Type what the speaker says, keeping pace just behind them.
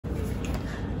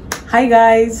Hi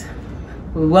guys,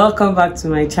 welcome back to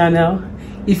my channel.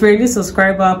 If you're a new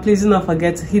subscriber, please do not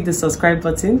forget to hit the subscribe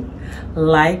button,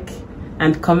 like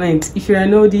and comment. If you're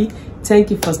an oldie,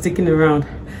 thank you for sticking around.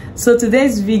 So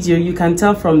today's video, you can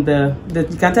tell from the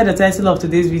title of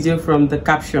today's video from the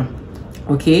caption.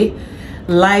 Okay,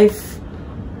 life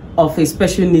of a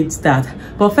special needs dad.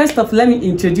 But first off, let me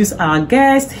introduce our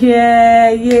guest here.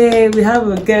 Yay, we have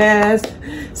a guest.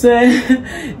 So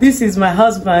this is my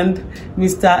husband,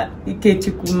 Mr.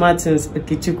 Ikechukwu Martins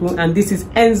Ikechukwu, and this is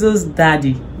Enzo's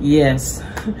daddy. Yes.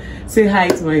 Say hi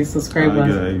to my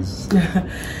subscribers. Hi guys.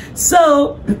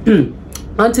 So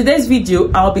on today's video,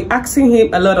 I'll be asking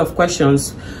him a lot of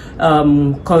questions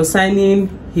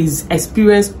concerning his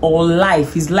experience or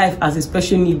life, his life as a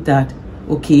special need dad.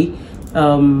 Okay.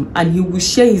 And he will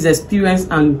share his experience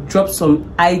and drop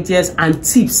some ideas and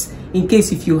tips in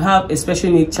case if you have a special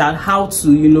need child, how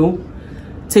to, you know,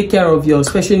 take care of your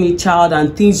special need child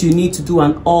and things you need to do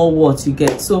and all what you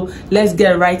get. So let's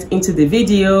get right into the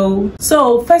video.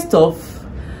 So first off,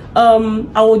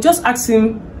 I will just ask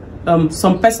him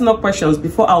some personal questions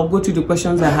before I'll go through the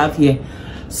questions I have here.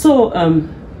 So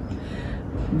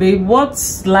babe,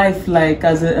 what's life like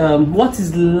as a what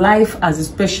is life as a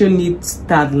special needs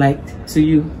dad like to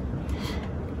you?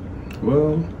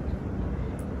 Well,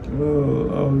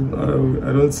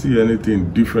 I don't see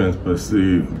anything different per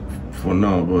se for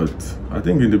now, but I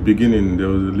think in the beginning there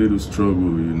was a little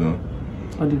struggle, you know.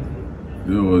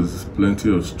 There was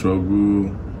plenty of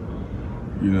struggle,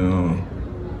 you know.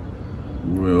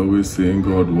 We were always saying,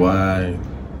 God, why?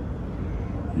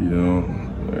 You know,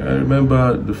 I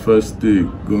remember the first day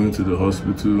going to the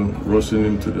hospital, rushing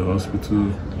him to the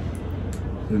hospital,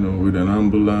 you know, with an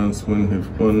ambulance when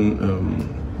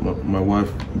my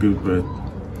wife gave birth.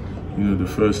 You know, the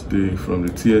first day from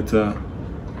the theater,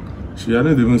 she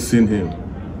hadn't even seen him.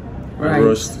 Right. I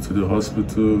rushed to the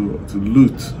hospital to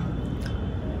loot,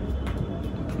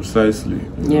 precisely,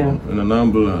 you know, in an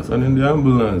ambulance. And in the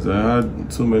ambulance, I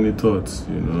had so many thoughts,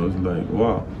 you know. I was like,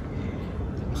 wow,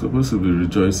 I'm supposed to be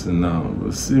rejoicing now,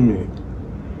 but see me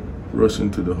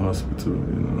rushing to the hospital,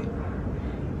 you know.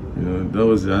 That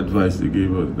was the advice they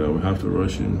gave us, that we have to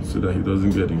rush him so that he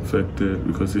doesn't get infected,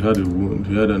 because he had a wound.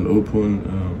 He had an open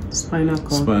spinal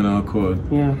cord.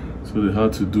 Yeah. So they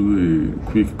had to do a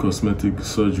quick cosmetic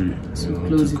surgery, you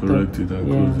know, to correct it and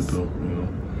close it up, you know.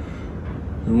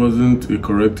 It wasn't a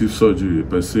corrective surgery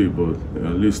per se, but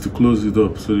at least to close it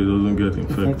up so it doesn't get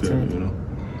infected, you know.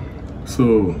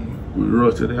 So we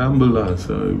rushed to the ambulance.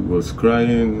 I was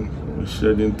crying, I was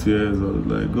shedding tears. I was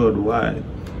like, God, why?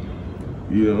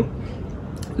 You know,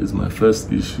 it's my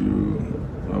first issue,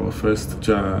 our first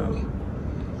child.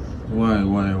 Why?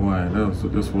 That was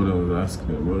just what I was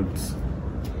asking. But,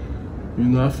 you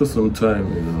know, after some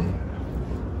time, you know,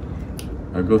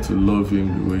 I got to love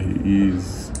him the way he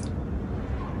is.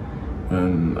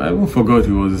 And I even forgot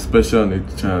he was a special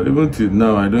needs child. Even till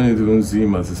now, I don't even see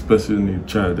him as a special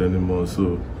needs child anymore.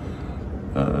 So,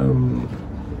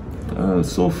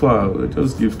 so far, I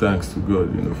just give thanks to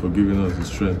God, you know, for giving us the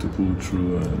strength to pull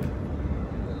through. And,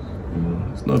 you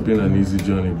know, it's not been an easy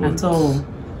journey, but at all.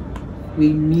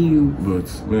 We knew.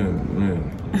 But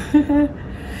man.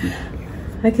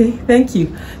 Okay, thank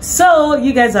you. So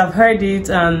you guys have heard it,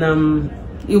 and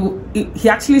he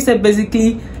actually said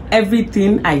basically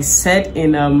everything I said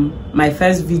in my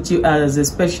first video as a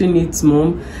special needs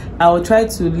mom. I will try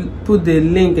to put the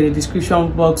link in the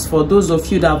description box for those of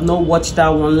you that have not watched that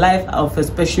one, life of a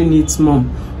special needs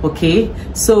mom. Okay,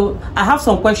 so I have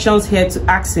some questions here to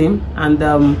ask him, and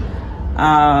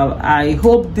I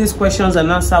hope these questions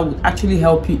and answers will actually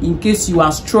help you in case you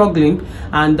are struggling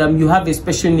and you have a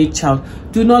special need child.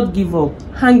 Do not give up.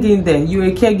 Hang in there. You're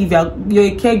a caregiver. You're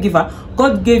a caregiver.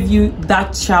 God gave you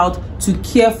that child to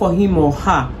care for him or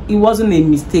her. It wasn't a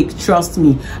mistake, trust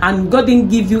me. And God didn't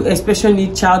give you a special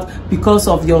need child because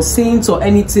of your sins or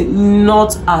anything.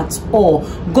 Not at all.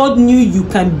 God knew you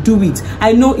can do it.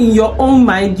 I know in your own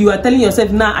mind you are telling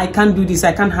yourself, nah, I can't do this,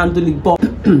 I can't handle it, but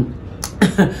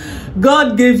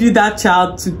God gave you that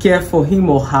child to care for him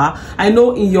or her. I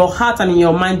know in your heart and in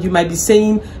your mind you might be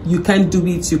saying you can't do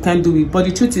it, you can't do it, but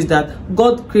the truth is that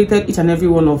God created each and every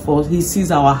one of us. He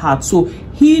sees our heart, so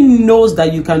he knows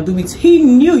that you can do it. He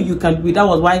knew you can do it. That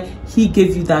was why he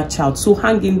gave you that child. So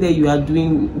hang in there. You are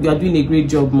doing a great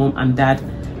job, mom and dad.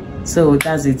 So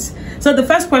that's it. So the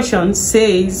first question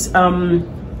says,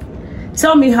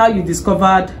 tell me how you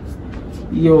discovered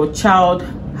your child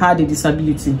had a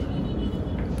disability.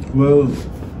 Well,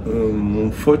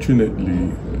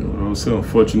 unfortunately, I'll say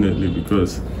unfortunately,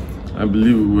 because I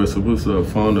believe we were supposed to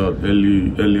have found out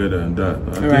earlier than that.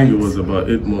 I think it was about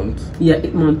 8 months. Yeah,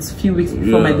 8 months, few weeks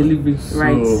before my delivery.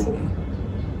 Right. So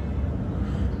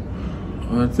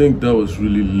I think that was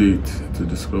really late to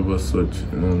discover such.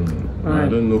 I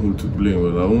don't know who to blame.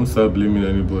 Well, I won't start blaming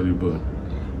anybody, but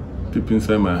deep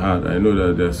inside my heart, I know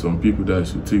that there's some people that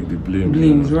should take the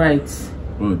blame. Right.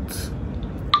 But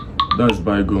that's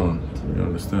bygone. You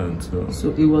understand?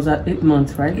 So it was at 8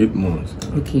 months, right? 8 months.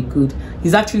 Yeah. Okay, good.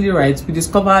 He's actually right. We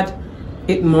discovered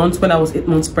 8 months when I was 8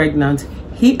 months pregnant.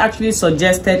 He actually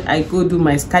suggested I go do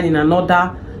my scan in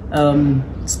another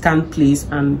scan place,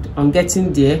 and on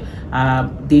getting there,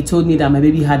 they told me that my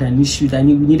baby had an issue, that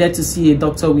we needed to see a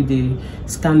doctor with the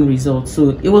scan results.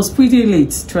 So it was pretty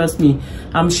late, trust me.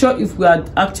 I'm sure if we had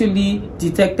actually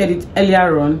detected it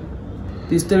earlier on,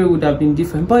 the story would have been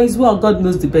different. But as well, God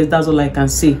knows the best. That's all I can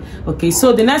say. Okay,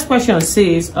 so the next question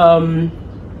says,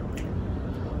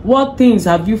 what things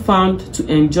have you found to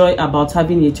enjoy about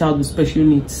having a child with special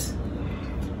needs?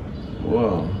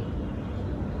 Wow,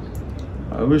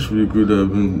 I wish we could have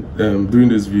been doing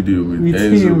this video with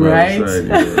Enzo him, right?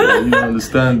 Outside, you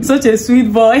understand? Such a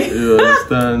sweet boy. You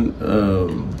understand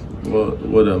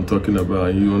what I'm talking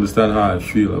about. You understand how I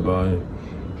feel about him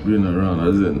being around.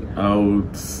 As in, I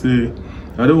would say,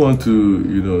 I don't want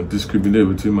to, discriminate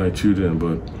between my children,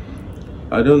 but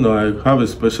I don't know. I have a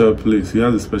special place. He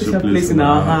has a special place in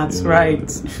our hearts, right?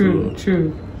 True,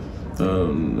 true. I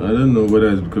don't know whether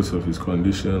it's because of his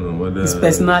condition or whether his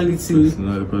personality.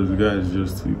 Because the guy is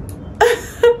just too.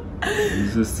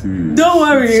 He's just too. Don't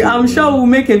worry, I'm sure we'll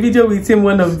make a video with him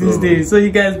one of these days, so you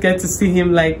guys get to see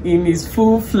him like in his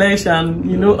full flesh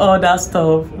and all that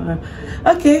stuff.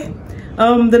 Okay.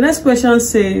 The next question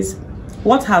says,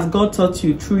 what has God taught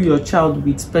you through your child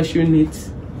with special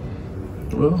needs?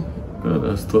 Well, God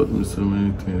has taught me so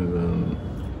many things, and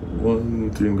one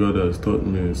thing God has taught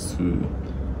me is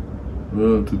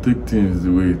to take things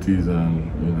the way it is,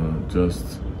 and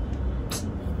just,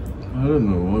 I don't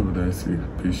know, what would I say,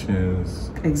 patience.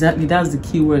 Exactly, that's the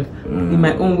key word. In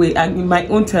my own way, and in my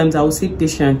own terms, I would say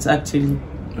patience, actually.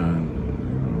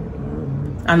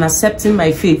 And accepting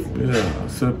my faith. Yeah,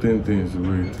 accepting things the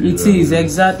way it is. It is,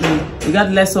 exactly.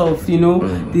 Regardless of,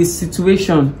 the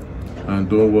situation. And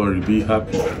don't worry, be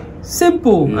happy.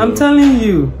 Simple, I'm telling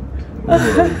you.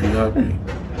 Don't worry, be happy.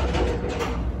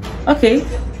 Okay.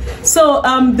 So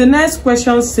the next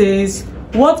question says,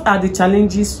 what are the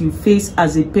challenges you face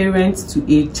as a parent to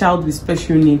a child with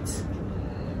special needs?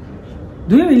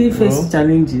 Do you really face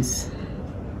challenges?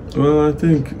 Well, I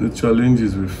think the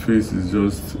challenges we face is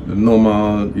just the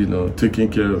normal, taking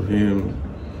care of him,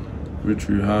 which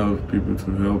we have people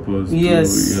to help us.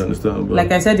 Yes. You understand? But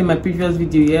like I said in my previous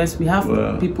video, yes, we have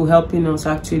people helping us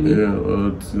actually. Yeah,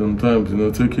 but sometimes,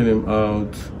 taking him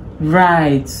out.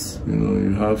 Right.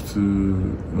 You have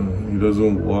to, he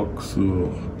doesn't walk, so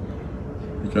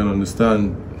you can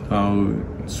understand how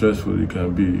stressful it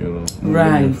can be,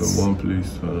 moving from one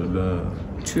place to another.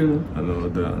 True. And all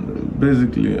that.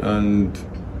 Basically, and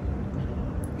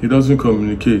he doesn't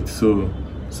communicate, so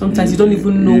sometimes you don't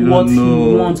even know what he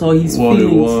wants or his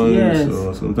feelings. Yes.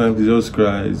 So sometimes he just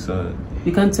cries, and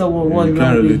you can't tell what you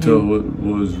can't really tell what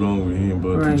was wrong with him,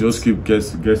 but you just keep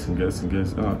guessing.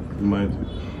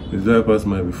 His diapers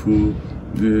might be full.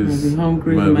 This might be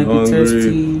hungry. Might be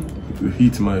thirsty. The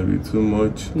heat might be too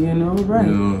much.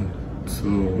 Right. So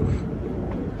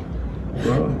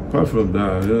apart from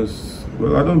that,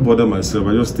 I don't bother myself.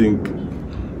 I just think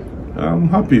I'm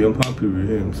happy with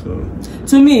him. So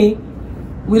to me,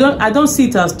 I don't see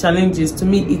it as challenges. To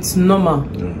me, it's normal.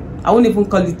 Yeah. I won't even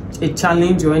call it a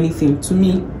challenge or anything. To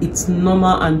me, it's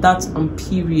normal, and that's on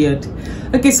period.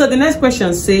 Okay, so the next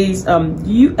question says, do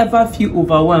you ever feel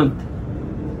overwhelmed?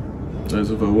 I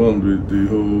was overwhelmed with the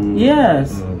whole...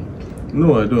 Yes.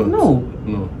 No, I don't.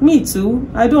 No. Me too.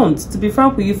 I don't. To be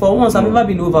frank with you, for once, I've never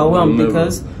been overwhelmed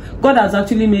because God has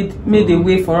actually made a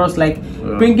way for us, like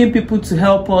bringing people to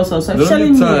help us. Also,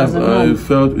 especially me as a mom. I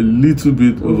felt a little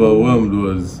bit overwhelmed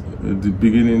was at the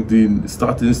beginning, the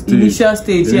starting stage. Initial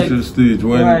stage,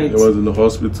 when I was in the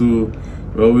hospital.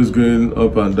 We're always going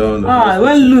up and down.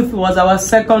 When Luth was our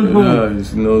second home.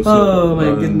 Yeah, oh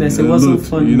my goodness, it wasn't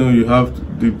funny. You have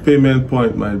the payment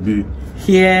point might be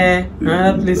here,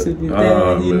 another place would be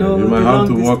there. You might have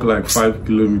to walk like 5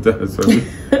 kilometers.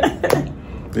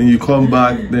 Then you come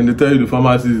back, then they tell you the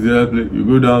pharmacy is there. You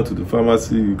go down to the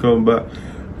pharmacy, you come back,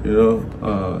 and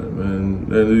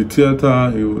then the theater,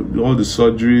 all the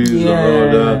surgeries and all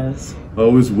that.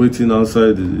 Always waiting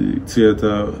outside the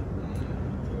theater,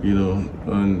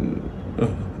 and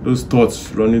those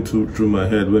thoughts running through my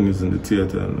head when he's in the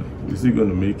theater. Is he going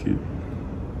to make it?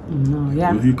 No,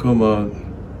 yeah. Will he come out?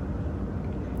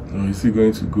 Or is he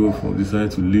going to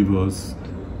decide to leave us?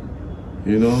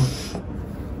 You know?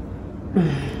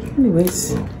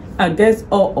 Anyways, against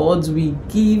all odds, we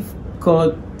give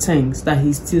God thanks that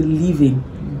he's still living.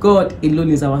 God alone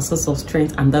is our source of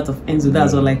strength and that of Enzo.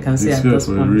 That's all I can say at this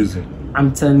point.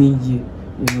 I'm telling you,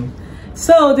 you know.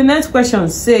 So the next question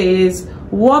says,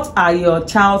 what are your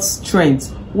child's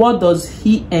strengths? What does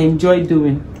he enjoy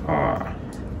doing?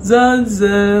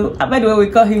 Zozo. By the way, we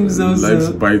call him Zozo. He likes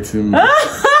biting me.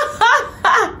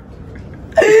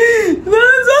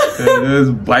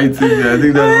 Zozo. Biting me. I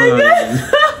think that's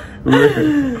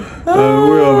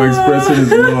way of expressing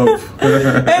his love.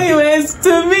 Anyways,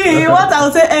 to me, what I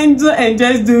would say Enzo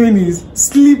enjoys doing is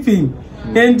sleeping.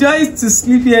 He enjoys to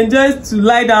sleep. He enjoys to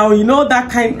lie down. You know,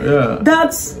 that kind. Yeah.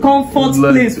 That's comfort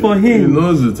place for him. He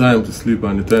knows the time to sleep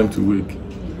and the time to wake.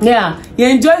 Yeah, he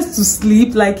enjoys to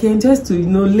sleep. Like, he enjoys to, you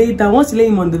know, lay down. Once you lay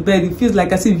him on the bed, it feels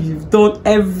like as if you've done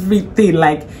everything.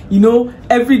 Like, you know,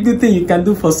 every good thing you can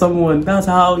do for someone. That's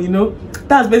how, you know,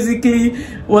 that's basically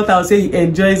what I would say he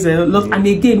enjoys a lot. And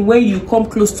again, when you come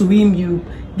close to him, you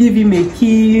give him a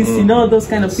kiss, you know, those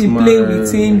kind of things. Play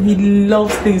with him. He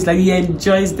loves things, like he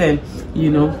enjoys them, you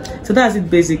know. So that's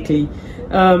it basically.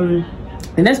 The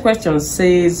next question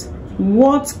says,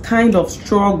 what kind of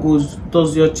struggles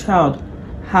does your child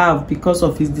have because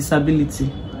of his disability?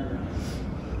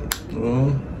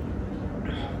 Well,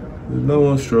 there's no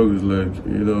one struggles, like,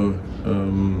 you know,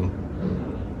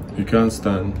 he can't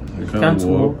stand, he can't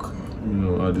walk. You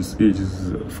know, at this age,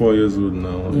 he's 4 years old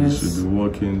now. Yes. He should be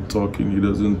walking, talking. He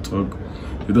doesn't talk,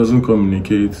 he doesn't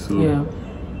communicate. So, yeah,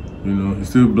 you know, he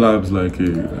still blabs like a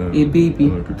baby,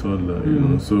 like a toddler. You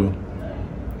know, so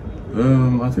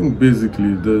I think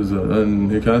basically there's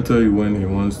and he can't tell you when he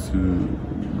wants to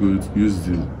go to use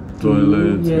the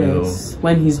toilet. Yes, you know,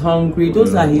 when he's hungry.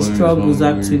 Those are his struggles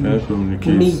actually. He can't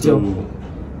communicate. Major.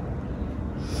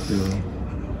 So,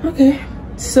 yeah. Okay.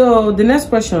 So the next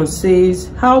question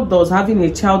says, how does having a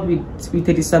child with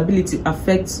a disability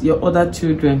affect your other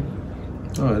children?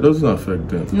 Oh, it doesn't affect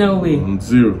them. No way.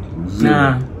 Zero.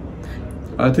 Nah.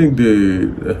 I think I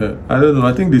don't know,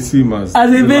 I think they see him as a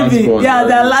baby. Yeah,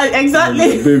 they're like,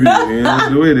 exactly. Baby, you know,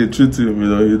 the way they treat him, you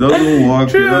know, he doesn't walk,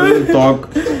 he doesn't talk.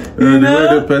 The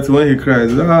way they pet when he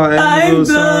cries, I'm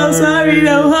so sorry,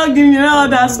 I'm hugging, you know, all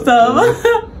that stuff.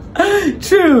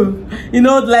 True. You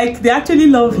know, like, they actually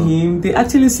love him. They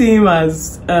actually see him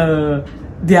as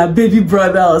their baby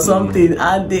brother or something,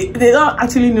 and they don't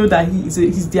actually know that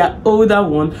he's their older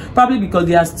one, probably because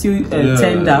they are still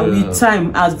tender. With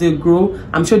time, as they grow,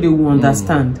 I'm sure they will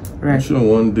understand. Right. I'm sure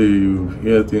one day you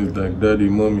hear things like, Daddy,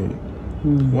 Mommy,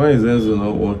 why is Enzo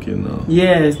not walking now?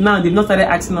 Yes, now they've not started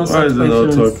asking us why questions. Why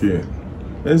is he not talking?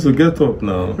 Enzo, get up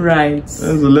now. Right.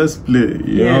 Enzo, let's play.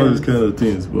 You know, all these kind of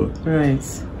things, but right.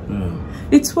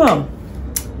 It's well.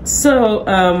 So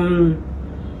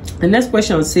the next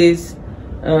question says,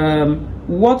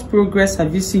 what progress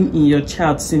have you seen in your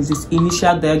child since his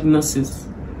initial diagnosis?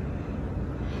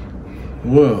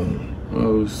 Well, I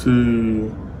would say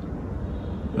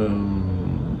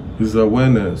his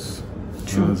awareness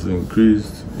has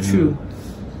increased. True.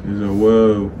 He's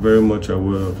very much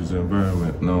aware of his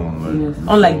environment now,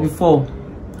 unlike before.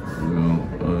 You know,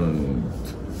 and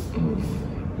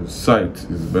his sight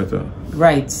is better.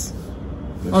 Right.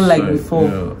 Unlike before.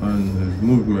 Yeah, and his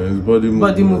movement, his body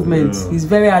movement. Yeah. He's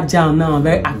very agile now,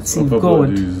 very active. His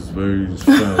body is very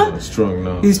strong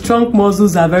now. His trunk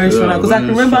muscles are very strong. Because I can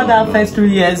remember that first 3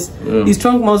 years, his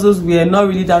trunk muscles were not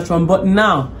really that strong. But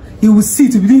now, he will see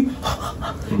to be,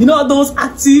 you know, those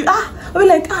active. I'll be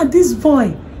like, this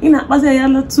boy, you know,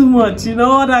 not too much, you know,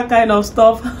 all that kind of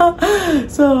stuff.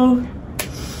 So,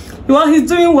 well, he's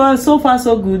doing well. So far,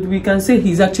 so good. We can say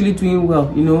he's actually doing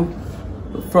well, you know.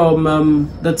 From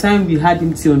the time we had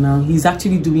him till now, he's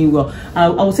actually doing well. I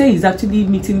would say he's actually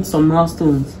meeting some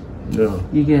milestones. Yeah.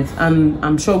 You get, and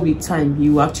I'm sure with time he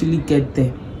will actually get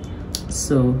there.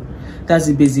 So that's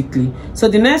it basically. So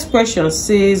the next question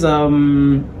says,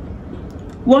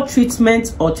 what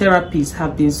treatments or therapies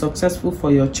have been successful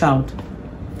for your child?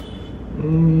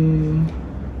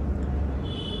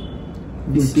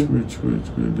 Which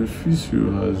the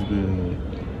physio has been,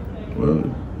 well,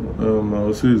 I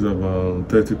would say it's about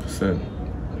 30%,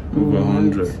 over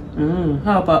 100.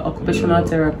 How about occupational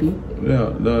therapy? Yeah,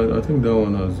 I think that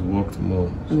one has worked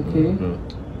more. Okay. So,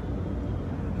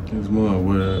 he's more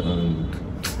aware. And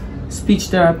speech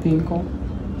therapy,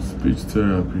 speech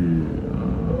therapy.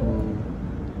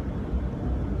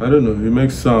 I don't know. He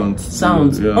makes sounds.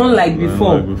 Unlike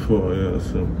before. Unlike before, yeah.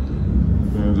 So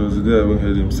there was a day I even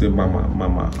heard him say "mama,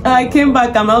 mama." I came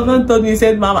back and my husband told me he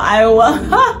said "mama."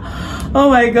 Oh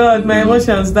my God, my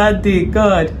emotions that day,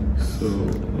 God. So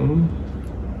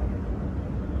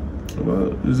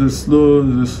it's a slow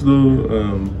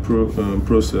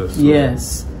process. So.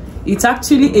 Yes, it's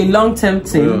actually a long-term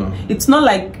thing. Yeah. It's not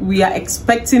like we are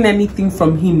expecting anything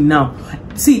from him now.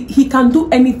 See, he can do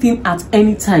anything at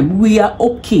any time. We are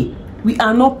okay. We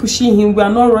are not pushing him, we are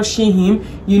not rushing him.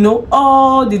 You know,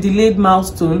 all the delayed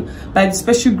milestone, by the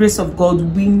special grace of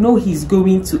God, we know he's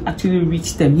going to actually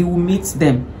reach them. He will meet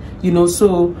them. You know,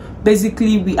 so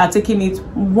basically we are taking it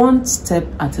one step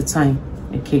at a time.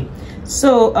 Okay,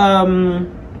 so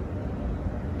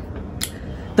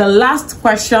the last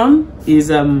question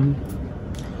is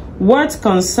what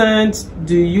concerns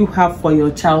do you have for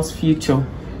your child's future?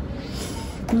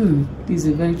 This is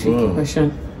a very tricky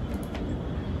question.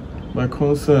 My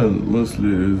concern mostly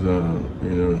is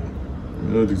you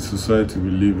know the society we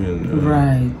live in,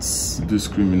 right,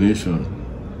 discrimination,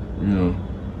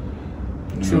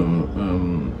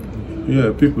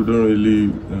 yeah, people don't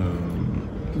really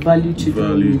value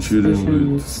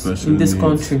children with special in this needs.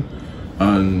 country,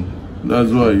 and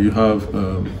that's why you have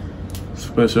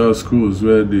special schools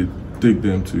where they take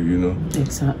them to,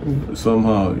 exactly,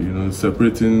 somehow,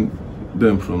 separating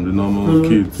them from the normal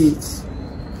kids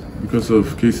because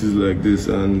of cases like this.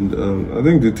 And I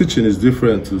think the teaching is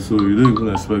different too, so you don't even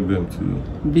expect them to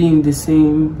be in the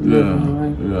same level,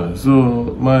 right? Yeah,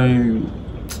 so my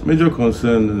major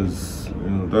concern is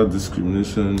that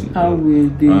discrimination, how will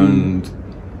they, and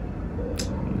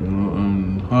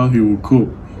how he will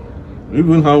cope,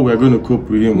 even how we're going to cope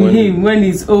with him when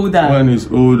he's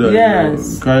older.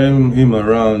 Yes, carrying him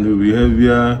around will be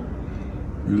heavier.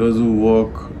 He doesn't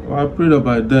walk. I pray that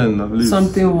by then at least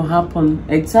something will happen.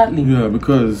 Exactly. Yeah,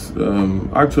 because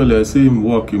actually I see him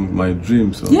walk in my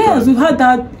dreams sometimes. Yes, we've had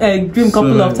that dream a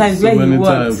couple of times where he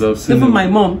walks. I've seen even him, my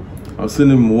mom, I've seen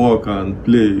him walk and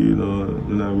play,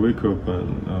 and I wake up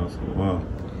and I was like, wow,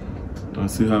 I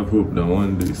still have hope that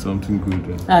one day something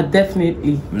good.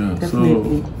 Definitely. Yeah,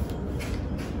 definitely.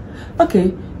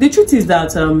 Okay, the truth is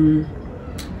that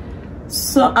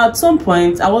so at some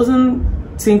point I wasn't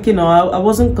thinking, or I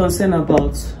wasn't concerned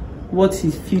about what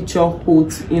his future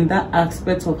holds in that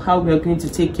aspect of how we are going to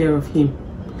take care of him,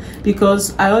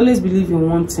 because I always believe in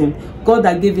one thing: God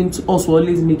that gave him to us will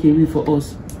always make a way for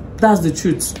us. That's the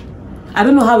truth. I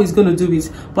don't know how he's going to do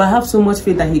it, but I have so much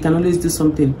faith that he can always do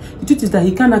something. The truth is that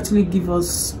he can actually give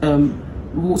us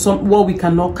what we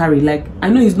cannot carry. Like, I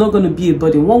know he's not going to be a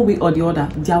burden one way or the other.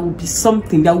 There will be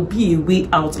something, there will be a way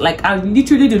out. Like, I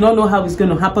literally do not know how it's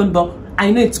going to happen, but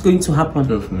I know it's going to happen.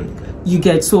 Definitely. You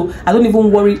get, so I don't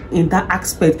even worry in that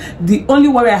aspect. The only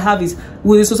worry I have is,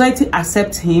 will the society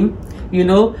accept him?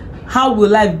 How will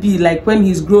life be like when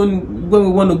he's grown, when we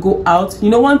want to go out?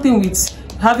 One thing with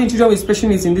having children with special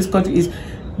needs in this country is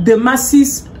the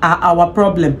masses are our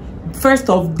problem. First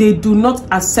off, they do not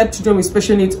accept children with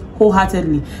special needs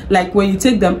wholeheartedly. Like, when you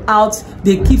take them out,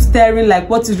 they keep staring like,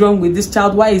 what is wrong with this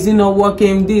child? Why is he not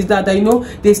working? This, that,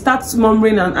 they start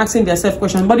murmuring and asking themselves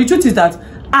questions. But the truth is that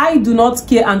I do not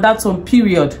care, and that's on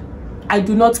period. I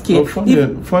do not care.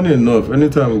 Funny enough,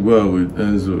 anytime we go out with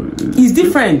Enzo, he's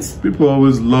different. People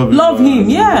always love him.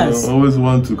 Yes, always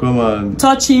want to come and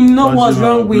touch him, know what's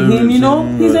wrong with him.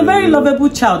 He's a very lovable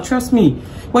child, trust me.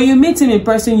 When you meet him in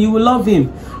person, you will love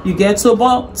him. You get, so,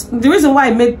 but the reason why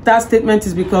I made that statement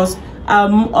is because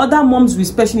other moms with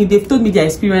special needs, they've told me their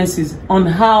experiences on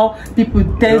how people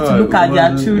tend to look at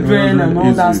their children and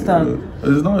all that stuff.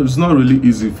 It's not really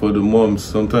easy for the moms.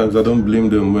 Sometimes I don't blame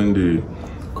them when they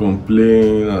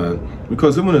complain,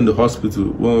 because even in the hospital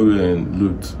when we were in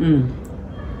Lut,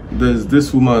 there's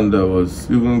this woman that was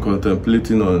even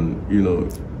contemplating on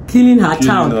killing her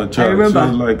child. I remember.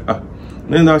 She was like,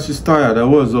 then that she's tired. There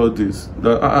was all this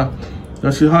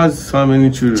that she has how many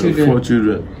children? 4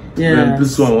 children. Yeah. Then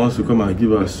this one wants to come and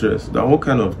give her stress. That what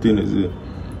kind of thing is it?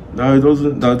 That it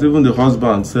doesn't. That even the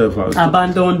husband self has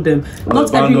abandoned them.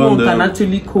 Not everyone can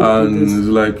actually cope with this. And it's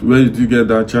like, where did you get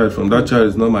that child from? That child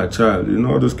is not my child.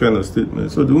 All those kind of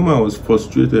statements. So the woman was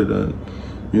frustrated, and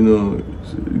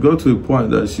it got to a point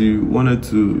that she wanted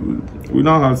to. We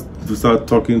now have to start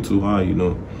talking to her.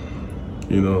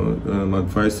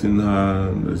 Advising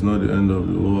her it's not the end of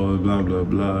the world, blah blah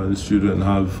blah. These children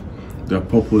have their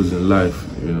purpose in life.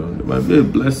 It might be a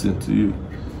blessing to you.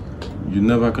 You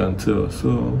never can tell.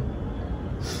 So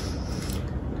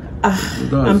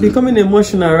I'm becoming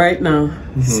emotional right now.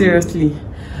 Seriously.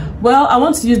 Well, I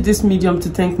want to use this medium to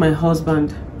thank my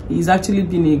husband. He's actually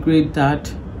been a great dad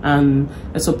and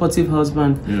a supportive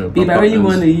husband. Yeah, babe, I really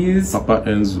want to use Papa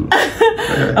Enzo.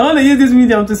 I want to use this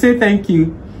medium to say thank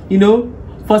you,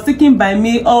 for for sticking by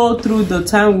me all through the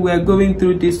time we were going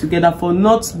through this together, for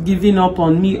not giving up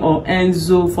on me or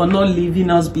Enzo, for not leaving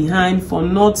us behind, for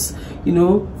not, you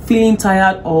know, feeling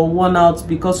tired or worn out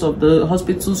because of the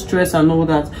hospital stress and all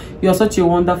that. You're such a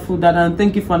wonderful dad, and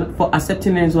thank you for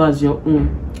accepting Enzo as your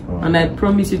own. And I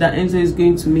promise you that Enzo is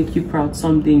going to make you proud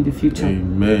someday in the future.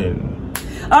 Amen.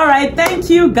 All right, thank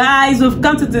you guys. We've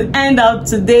come to the end of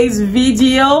today's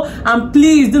video, and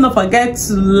please do not forget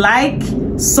to like,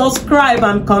 subscribe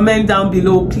and comment down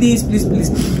below. Please, please,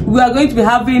 please. We are going to be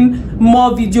having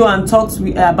more video and talks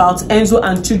about Enzo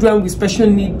and children with special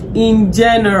need in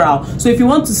general. So if you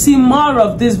want to see more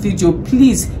of this video,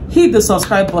 please hit the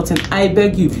subscribe button. I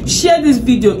beg you, share this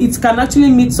video. It can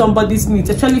actually meet somebody's needs,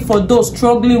 especially for those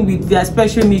struggling with their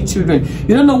special needs children.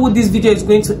 You don't know who this video is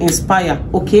going to inspire.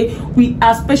 Okay, we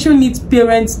are special needs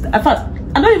parents. In fact,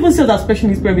 I don't even say that special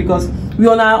needs parents, because we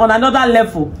on another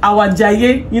level. Our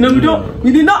jaye, you know,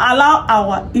 we did not allow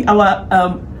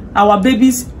our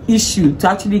baby's issue to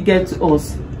actually get to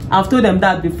us. I've told them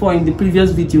that before in the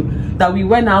previous video, that we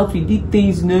went out, we did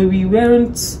things, you know, we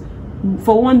weren't,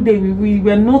 for one day we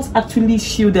were not actually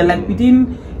shielded, like we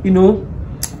didn't, you know,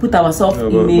 put ourselves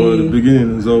in but the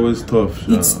beginning is always tough.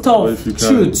 It's tough. If you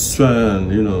can try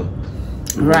and, you know,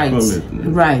 right.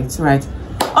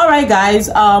 All right, guys.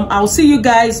 I'll see you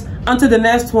guys until the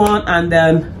next one, and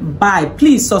then bye.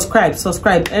 Please subscribe.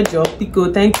 Ejo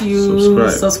Pico. Thank you.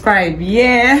 Subscribe.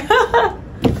 Yeah.